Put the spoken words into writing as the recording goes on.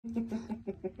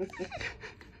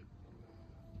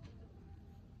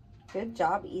Good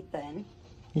job, Ethan.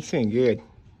 He's doing good.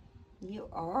 You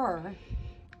are.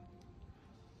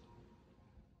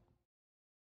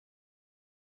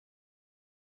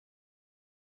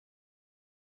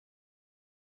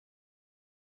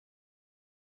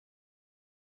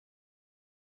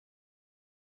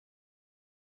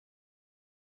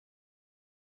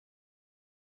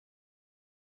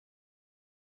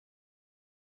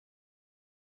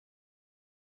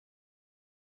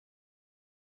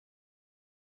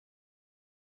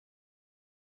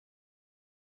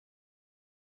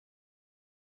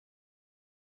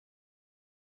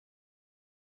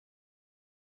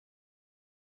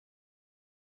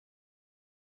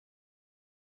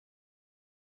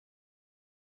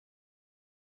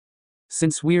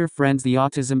 Since We're Friends, the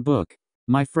Autism Book.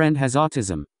 My friend has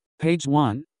autism. Page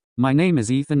 1. My name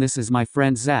is Ethan, this is my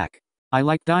friend Zach. I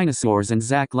like dinosaurs and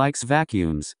Zach likes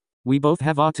vacuums. We both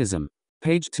have autism.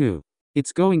 Page 2.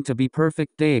 It's going to be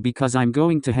perfect day because I'm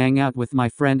going to hang out with my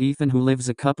friend Ethan who lives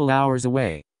a couple hours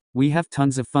away. We have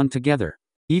tons of fun together.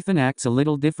 Ethan acts a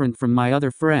little different from my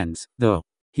other friends, though.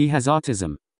 He has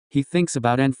autism. He thinks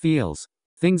about and feels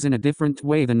things in a different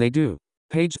way than they do.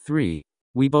 Page 3.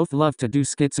 We both love to do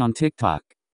skits on TikTok.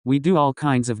 We do all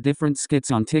kinds of different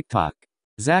skits on TikTok.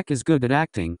 Zach is good at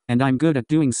acting, and I'm good at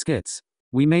doing skits.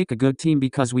 We make a good team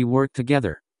because we work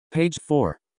together. Page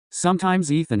 4.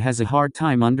 Sometimes Ethan has a hard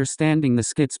time understanding the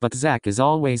skits, but Zach is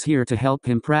always here to help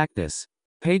him practice.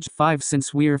 Page 5.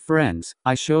 Since we're friends,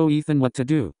 I show Ethan what to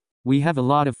do. We have a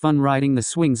lot of fun riding the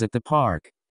swings at the park.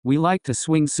 We like to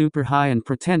swing super high and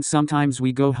pretend sometimes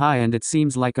we go high and it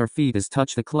seems like our feet is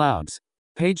touch the clouds.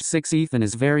 Page 6. Ethan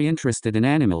is very interested in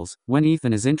animals. When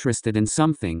Ethan is interested in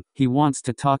something, he wants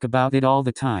to talk about it all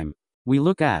the time. We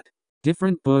look at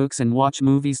different books and watch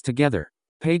movies together.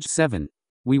 Page 7.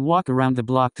 We walk around the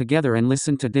block together and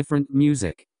listen to different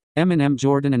music. Eminem,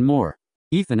 Jordan and more.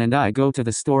 Ethan and I go to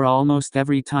the store almost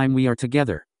every time we are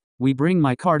together. We bring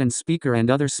my cart and speaker and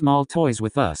other small toys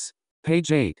with us.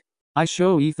 Page 8. I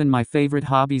show Ethan my favorite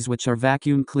hobbies, which are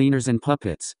vacuum cleaners and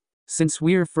puppets. Since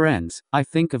we're friends, I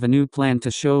think of a new plan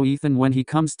to show Ethan when he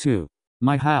comes to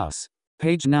my house.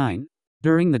 Page 9.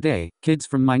 During the day, kids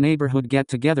from my neighborhood get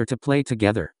together to play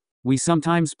together. We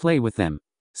sometimes play with them.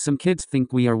 Some kids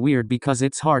think we are weird because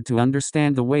it's hard to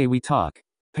understand the way we talk.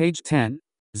 Page 10.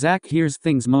 Zach hears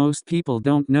things most people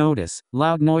don't notice.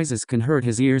 Loud noises can hurt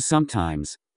his ears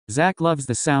sometimes. Zach loves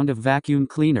the sound of vacuum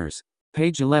cleaners.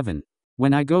 Page 11.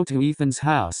 When I go to Ethan's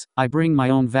house, I bring my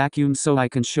own vacuum so I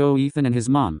can show Ethan and his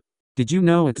mom. Did you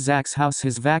know at Zach's house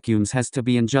his vacuums has to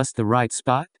be in just the right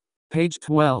spot? Page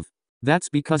 12. That's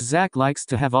because Zach likes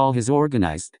to have all his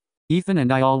organized. Ethan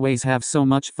and I always have so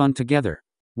much fun together.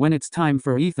 When it's time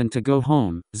for Ethan to go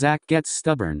home, Zach gets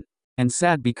stubborn and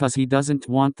sad because he doesn't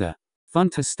want the fun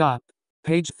to stop.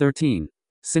 Page 13.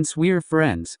 Since we're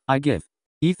friends, I give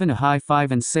Ethan a high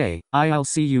five and say, I'll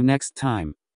see you next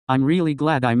time. I'm really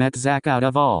glad I met Zach out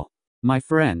of all my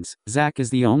friends. Zach is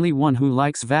the only one who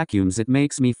likes vacuums. It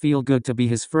makes me feel good to be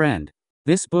his friend.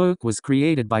 This book was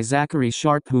created by Zachary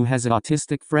Sharp, who has an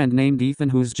autistic friend named Ethan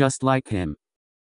who's just like him.